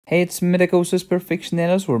Hey, it's Medicosis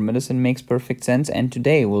Perfectionalis, where medicine makes perfect sense, and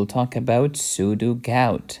today we'll talk about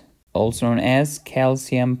pseudogout, also known as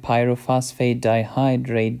calcium pyrophosphate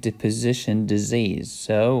dihydrate deposition disease.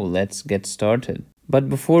 So let's get started. But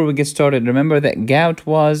before we get started, remember that gout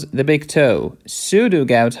was the big toe.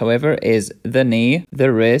 Pseudogout, however, is the knee,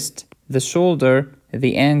 the wrist, the shoulder,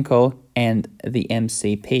 the ankle, and the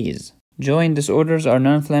MCPs. Joint disorders are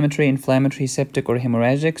non-inflammatory, inflammatory, septic, or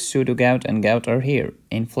hemorrhagic. Pseudogout and gout are here.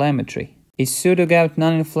 Inflammatory. Is pseudogout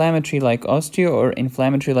non-inflammatory like osteo or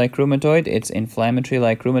inflammatory like rheumatoid? It's inflammatory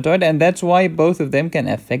like rheumatoid, and that's why both of them can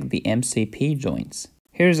affect the MCP joints.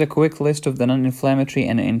 Here's a quick list of the non-inflammatory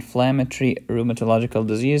and inflammatory rheumatological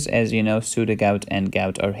disease. As you know, pseudogout and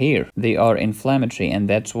gout are here. They are inflammatory, and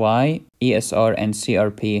that's why ESR and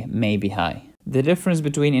CRP may be high. The difference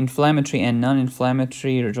between inflammatory and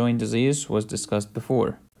non-inflammatory joint disease was discussed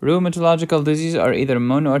before. Rheumatological diseases are either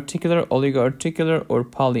monoarticular, oligoarticular, or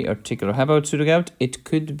polyarticular. How about pseudogout? It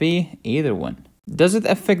could be either one. Does it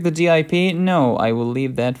affect the DIP? No, I will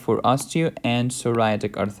leave that for osteo and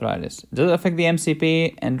psoriatic arthritis. Does it affect the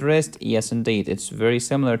MCP and wrist? Yes, indeed. It's very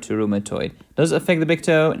similar to rheumatoid. Does it affect the big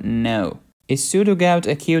toe? No. Is pseudogout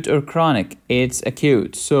acute or chronic? It's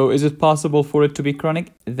acute. So is it possible for it to be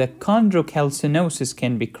chronic? The chondrocalcinosis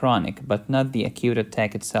can be chronic, but not the acute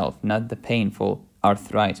attack itself, not the painful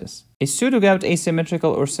arthritis. Is pseudogout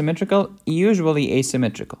asymmetrical or symmetrical? Usually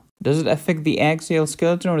asymmetrical. Does it affect the axial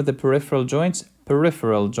skeleton or the peripheral joints?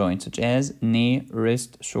 Peripheral joints, such as knee,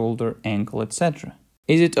 wrist, shoulder, ankle, etc.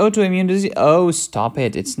 Is it autoimmune disease? Oh, stop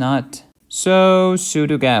it. It's not. So,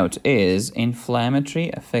 pseudogout is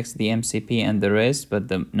inflammatory, affects the MCP and the wrist, but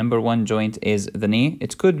the number one joint is the knee.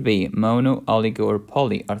 It could be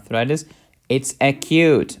mono-oligo-or-poluarthritis. It's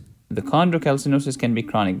acute. The chondrocalcinosis can be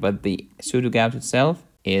chronic, but the pseudogout itself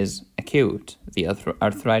is acute. The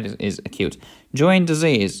arthritis is acute. Joint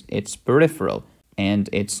disease, it's peripheral, and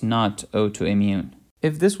it's not autoimmune.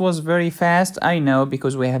 If this was very fast, I know,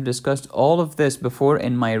 because we have discussed all of this before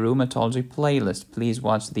in my rheumatology playlist. Please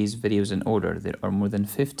watch these videos in order. There are more than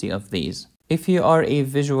 50 of these. If you are a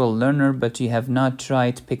visual learner but you have not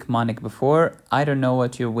tried Picmonic before, I don't know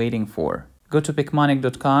what you're waiting for. Go to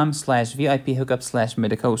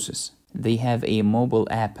picmonic.com/VIP-hookup/medicosis. They have a mobile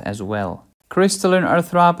app as well. Crystalline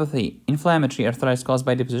arthropathy, inflammatory arthritis caused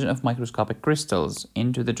by deposition of microscopic crystals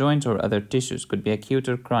into the joints or other tissues, could be acute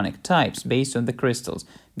or chronic. Types based on the crystals: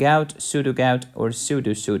 gout, pseudogout, or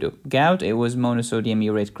pseudo-pseudo. Gout, it was monosodium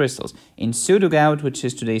urate crystals. In pseudogout, which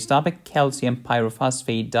is today's topic, calcium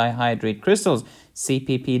pyrophosphate dihydrate crystals,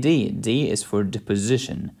 CPPD. D is for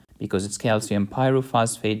deposition, because it's calcium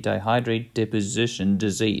pyrophosphate dihydrate deposition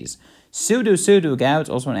disease. Pseudo-gout,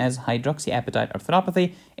 also known as hydroxyapatite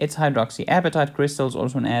arthropathy, it's hydroxyapatite crystals,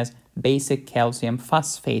 also known as basic calcium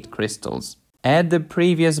phosphate crystals. Add the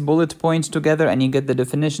previous bullet points together and you get the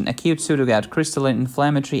definition. Acute pseudogout, crystalline,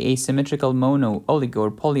 inflammatory, asymmetrical,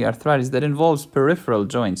 mono-oligo-or-poluarthritis that involves peripheral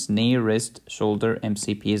joints, knee, wrist, shoulder,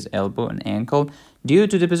 MCPs, elbow, and ankle, due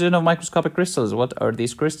to deposition of microscopic crystals. What are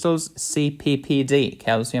these crystals? CPPD,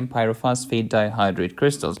 calcium pyrophosphate dihydrate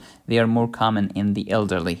crystals. They are more common in the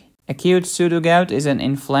elderly. Acute pseudogout is an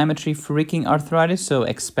inflammatory freaking arthritis, so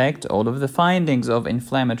expect all of the findings of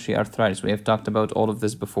inflammatory arthritis. We have talked about all of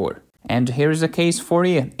this before. And here is a case for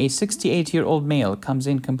you. A 68-year-old male comes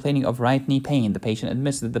in complaining of right knee pain. The patient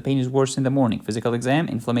admits that the pain is worse in the morning. Physical exam,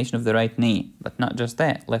 inflammation of the right knee. But not just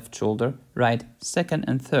that. Left shoulder, right, second,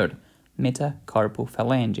 and third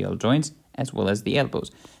metatarsophalangeal joints, as well as the elbows.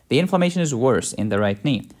 The inflammation is worse in the right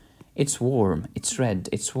knee. It's warm, it's red,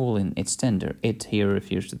 it's swollen, it's tender. It here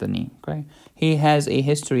refers to the knee, okay? He has a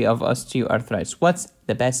history of osteoarthritis. What's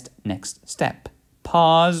the best next step?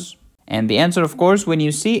 Pause. And the answer, of course, when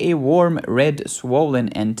you see a warm, red, swollen,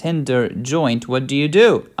 and tender joint, what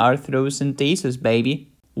do? Arthrocentesis, baby.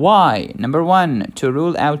 Why? Number one, to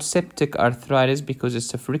rule out septic arthritis because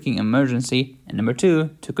it's a freaking emergency. And number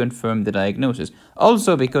two, to confirm the diagnosis.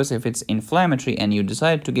 Also because if it's inflammatory and you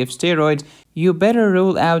decide to give steroids, you better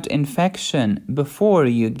rule out infection before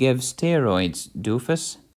you give steroids,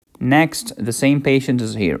 doofus. Next, the same patient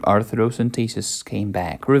is here. Arthrocentesis came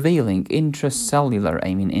back, revealing intracellular,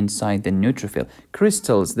 inside the neutrophil,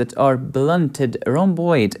 crystals that are blunted,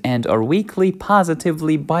 rhomboid, and are weakly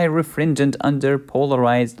positively birefringent under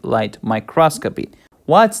polarized light microscopy.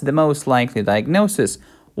 What's the most likely diagnosis?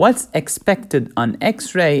 What's expected on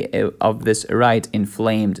X-ray of this right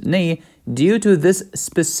inflamed knee due to this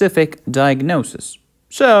specific diagnosis?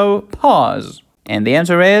 So, pause. And the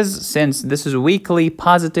answer is, since this is weakly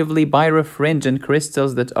positively birefringent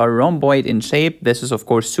crystals that are rhomboid in shape, this is of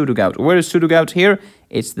course pseudogout. Where is pseudogout here?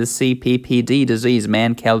 It's the CPPD disease,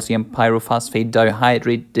 man, calcium pyrophosphate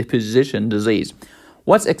dihydrate deposition disease.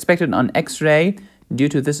 What's expected on X-ray due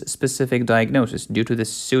to this specific diagnosis, due to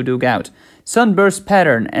this pseudogout? Sunburst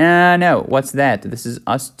pattern, no, what's that? This is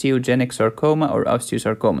osteogenic sarcoma or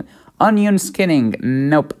osteosarcoma. Onion skinning,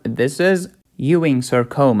 nope, this is Ewing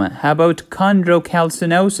sarcoma. How about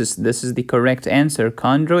chondrocalcinosis? This is the correct answer.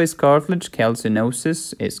 Chondro is cartilage,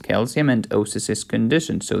 calcinosis is calcium, and osis is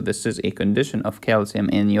condition. So this is a condition of calcium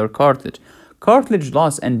in your cartilage. Cartilage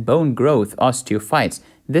loss and bone growth, osteophytes.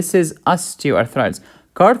 This is osteoarthritis.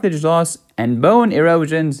 Cartilage loss and bone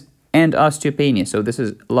erosions and osteopenia. So this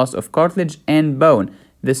is loss of cartilage and bone.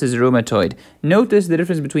 This is rheumatoid. Notice the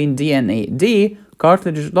difference between D and A. D,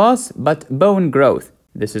 cartilage loss but bone growth.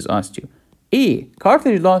 This is osteo. E,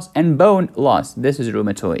 cartilage loss and bone loss. This is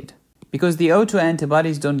rheumatoid. Because the O2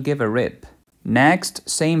 antibodies don't give a rip. Next,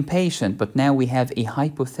 same patient, but now we have a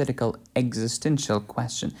hypothetical existential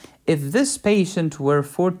question. If this patient were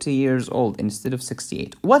 40 years old instead of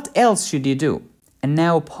 68, what else should you do? And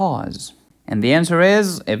now pause. And the answer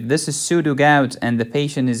is, if this is pseudogout and the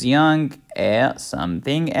patient is young,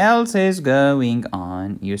 something else is going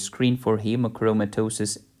on. You screen for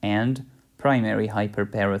hemochromatosis and primary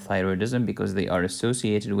hyperparathyroidism because they are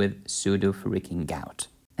associated with pseudo-freaking gout.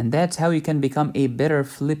 And that's how you can become a better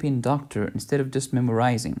flipping doctor instead of just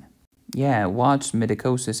memorizing. Yeah, watch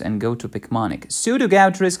Medicosis and go to Picmonic.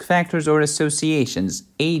 Pseudogout risk factors or associations.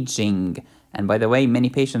 Aging. And by the way, many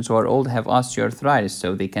patients who are old have osteoarthritis,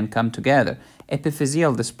 so they can come together.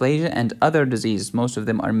 Epiphyseal dysplasia and other diseases, most of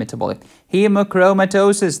them are metabolic.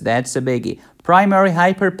 Hemochromatosis, that's a biggie. Primary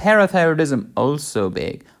hyperparathyroidism, also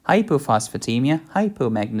big. Hypophosphatemia,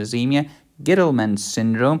 hypomagnesemia, Gittleman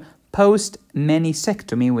syndrome,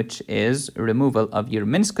 post-meniscectomy, which is removal of your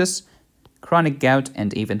meniscus, chronic gout,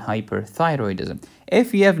 and even hyperthyroidism.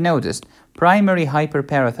 If you have noticed, primary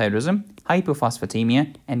hyperparathyroidism,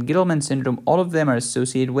 hypophosphatemia, and Gittleman syndrome, all of them are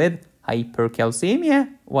associated with hypercalcemia.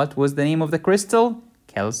 What was the name of the crystal?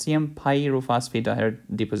 Calcium pyrophosphate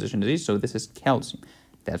deposition disease. So this is calcium.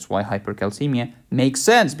 That's why hypercalcemia makes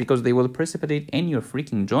sense, because they will precipitate in your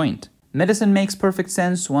freaking joint. Medicine makes perfect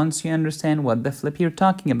sense once you understand what the flip you're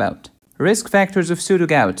talking about. Risk factors of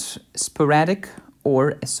pseudogout: sporadic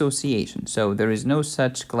or association. So there is no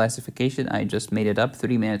such classification. I just made it up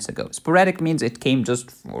 3 minutes ago. Sporadic means it came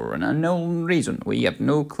just for an unknown reason. We have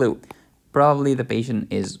no clue. Probably the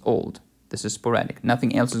patient is old. This is sporadic.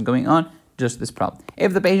 Nothing else is going on, just this problem.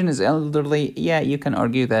 If the patient is elderly, yeah, you can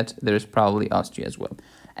argue that there is probably osteo as well.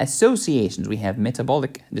 Associations, we have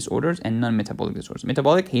metabolic disorders and non-metabolic disorders.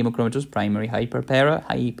 Metabolic, hemochromatosis, primary hyperpara,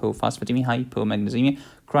 hypophosphatemia, hypomagnesemia,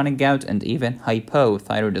 chronic gout, and even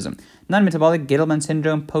hypothyroidism. Non-metabolic, Gittleman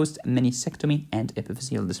syndrome, post-meniscectomy, and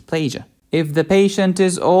epiphyseal dysplasia. If the patient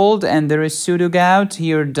is old and there is pseudogout,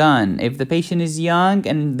 you're done. If the patient is young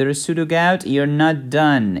and there is pseudogout, you're not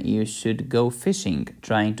done. You should go fishing,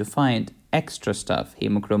 trying to find extra stuff.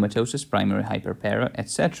 Hemochromatosis, primary hyperpara,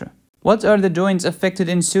 etc. What are the joints affected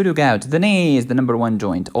in pseudogout? The knee is the #1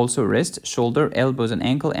 joint. Also wrist, shoulder, elbows and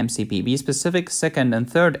ankle, MCP. Be specific, second and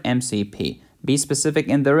third, MCP. Be specific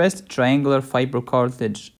in the wrist, triangular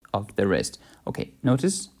fibrocartilage of the wrist. Okay,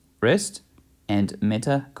 notice wrist and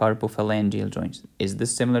metacarpophalangeal joints. Is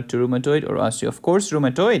this similar to rheumatoid or osteo? Of course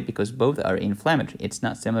rheumatoid, because both are inflammatory. It's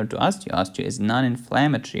not similar to osteo. Osteo is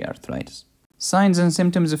non-inflammatory arthritis. Signs and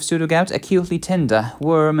symptoms of pseudogout: acutely tender,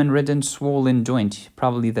 warm and red and swollen joint.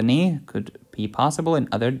 Probably the knee, could be possible in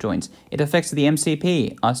other joints. It affects the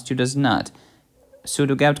MCP, osteo does not.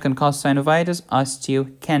 Pseudogout can cause synovitis,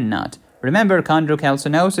 osteo cannot. Remember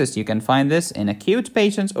chondrocalcinosis, you can find this in acute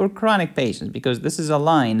patients or chronic patients, because this is a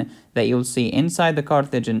line that you'll see inside the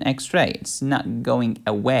cartilage in X-ray. It's not going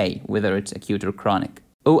away whether it's acute or chronic.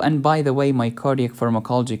 Oh, and by the way, my cardiac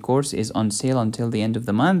pharmacology course is on sale until the end of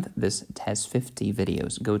the month. This has 50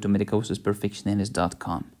 videos. Go to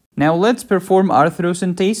medicosisperfectionalis.com. Now let's perform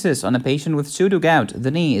arthrocentesis on a patient with pseudogout.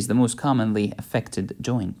 The knee is the most commonly affected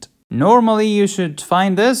joint. Normally you should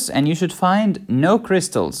find this, and you should find no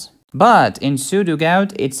crystals. But in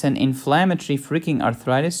pseudogout, it's an inflammatory freaking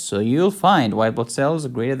arthritis, so you'll find white blood cells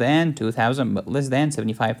greater than 2,000 but less than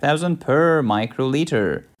 75,000 per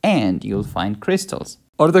microliter. And you'll find crystals.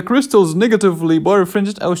 Are the crystals negatively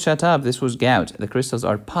birefringent? Oh, shut up, this was gout. The crystals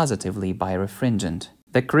are positively birefringent.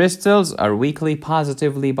 The crystals are weakly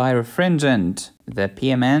positively birefringent. The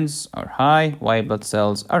PMNs are high, white blood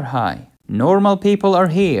cells are high. Normal people are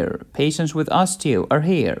here. Patients with osteo are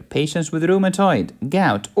here. Patients with rheumatoid,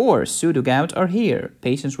 gout, or pseudogout are here.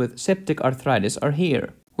 Patients with septic arthritis are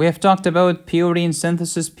here. We have talked about purine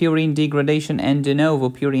synthesis, purine degradation, and de novo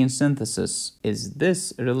purine synthesis. Is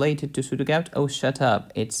this related to pseudogout? Oh, shut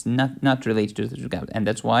up. It's not related to pseudogout, and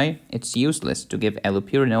that's why it's useless to give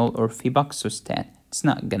allopurinol or febuxostat. It's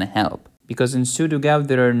not gonna help. Because in pseudogout,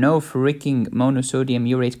 there are no freaking monosodium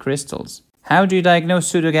urate crystals. How do you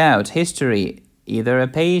diagnose pseudogout? History. Either a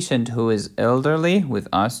patient who is elderly with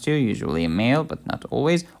osteo, usually a male, but not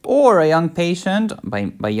always, or a young patient,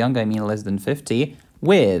 by young I mean less than 50,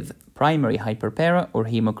 with primary hyperpara or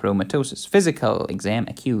hemochromatosis. Physical exam,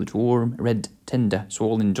 acute, warm, red, tender,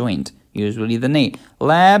 swollen joint, usually the knee.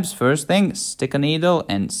 Labs, first thing, stick a needle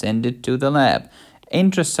and send it to the lab.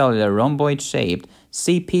 Intracellular rhomboid shaped,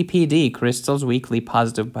 CPPD crystals, weakly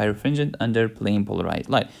positive birefringent under plain polarized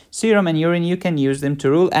light. Serum and urine, you can use them to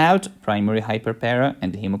rule out primary hyperpara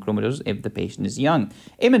and hemochromatosis if the patient is young.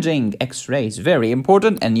 Imaging, x-rays, very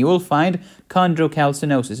important, and you will find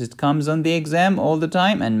chondrocalcinosis. It comes on the exam all the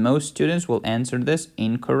time, and most students will answer this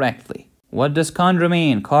incorrectly. What does chondro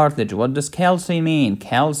mean? Cartilage. What does calcium mean?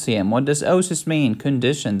 Calcium. What does osis mean?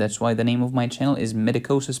 Condition. That's why the name of my channel is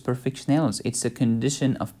Medicosis Perfectionalis. It's a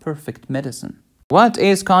condition of perfect medicine. What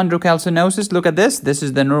is chondrocalcinosis? Look at this. This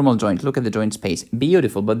is the normal joint. Look at the joint space.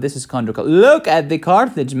 Beautiful, but this is chondrocal. Look at the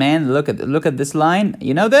cartilage, man. Look at this line.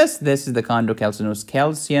 You know this? This is the chondrocalcinosis.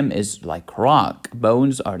 Calcium is like rock.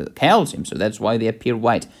 Bones are the calcium, so that's why they appear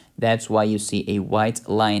white. That's why you see a white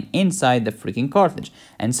line inside the freaking cartilage.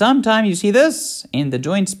 And sometimes you see this in the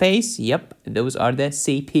joint space. Yep, those are the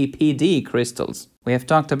CPPD crystals. We have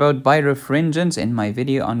talked about birefringence in my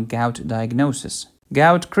video on gout diagnosis.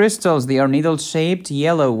 Gout crystals, they are needle-shaped,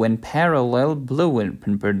 yellow when parallel, blue when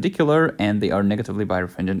perpendicular, and they are negatively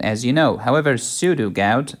birefringent, as you know. However,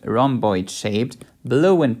 pseudogout, rhomboid-shaped,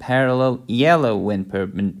 blue when parallel, yellow when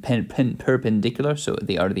perpendicular, so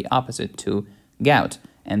they are the opposite to gout,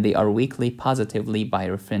 and they are weakly positively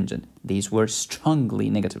birefringent. These were strongly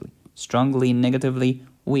negatively,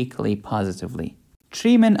 weakly positively.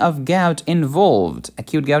 Treatment of gout involved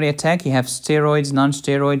acute gouty attack. You have steroids,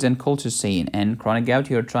 non-steroids, and colchicine. And chronic gout,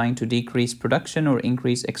 you're trying to decrease production or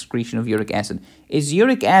increase excretion of uric acid. Is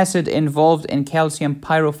uric acid involved in calcium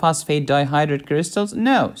pyrophosphate dihydrate crystals?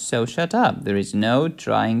 No, so shut up. There is no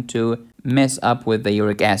trying to mess up with the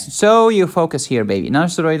uric acid. So you focus here, baby.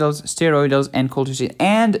 Non-steroidals, steroidals, and colchicine,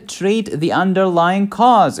 and treat the underlying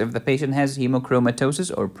cause if the patient has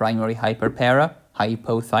hemochromatosis or primary hyperpara,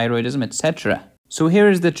 hypothyroidism, etc. So here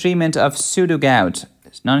is the treatment of pseudogout.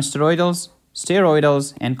 Non-steroidals,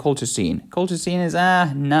 steroidals, and colchicine. Colchicine is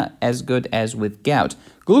not as good as with gout.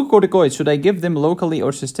 Glucocorticoids, should I give them locally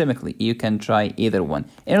or systemically? You can try either one.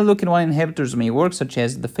 Interleukin-1 inhibitors may work, such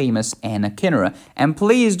as the famous anakinra. And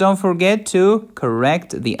please don't forget to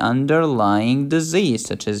correct the underlying disease,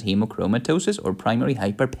 such as hemochromatosis or primary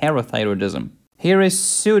hyperparathyroidism. Here is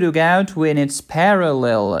pseudogout when it's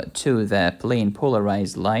parallel to the plane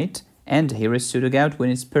polarized light. And here is pseudogout when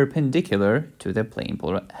it's perpendicular to the plane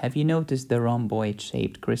polar. Have you noticed the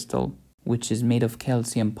rhomboid-shaped crystal, which is made of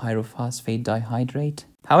calcium pyrophosphate dihydrate?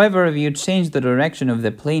 However, if you change the direction of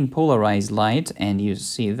the plane polarized light and you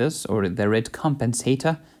see this, or the red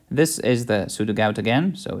compensator, this is the pseudogout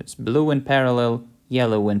again. So it's blue when parallel,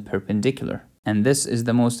 yellow when perpendicular. And this is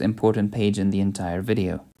the most important page in the entire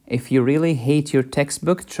video. If you really hate your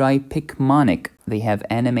textbook, try Picmonic. They have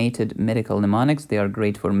animated medical mnemonics. They are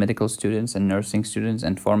great for medical students and nursing students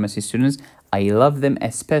and pharmacy students. I love them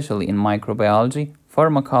especially in microbiology,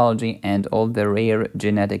 pharmacology, and all the rare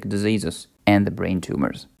genetic diseases and the brain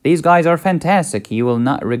tumors. These guys are fantastic. You will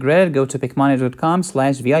not regret it. Go to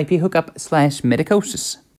picmonic.com/VIP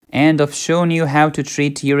hookup/medicosis. And I've shown you how to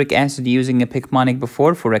treat uric acid using a Picmonic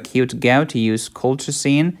before. For acute gout, you use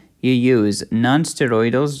colchicine. You use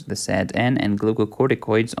non-steroidals, the SAD-N, and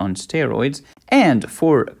glucocorticoids on steroids. And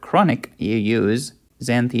for chronic, you use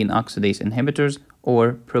xanthine oxidase inhibitors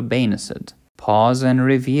or probenecid. Pause and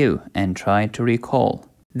review and try to recall.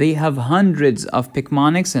 They have hundreds of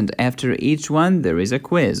Picmonics, and after each one, there is a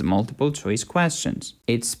quiz, multiple choice questions.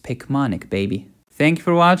 It's Picmonic, baby. Thank you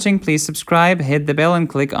for watching. Please subscribe, hit the bell, and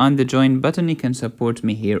click on the join button. You can support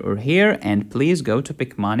me here or here. And please go to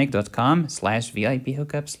picmonic.com/VIP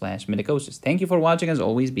hookup/medicosis. Thank you for watching. As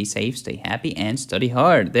always, be safe, stay happy, and study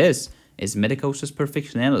hard. This is Medicosis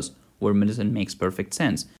Perfectionalis, where medicine makes perfect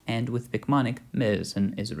sense. And with Picmonic,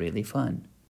 medicine is really fun.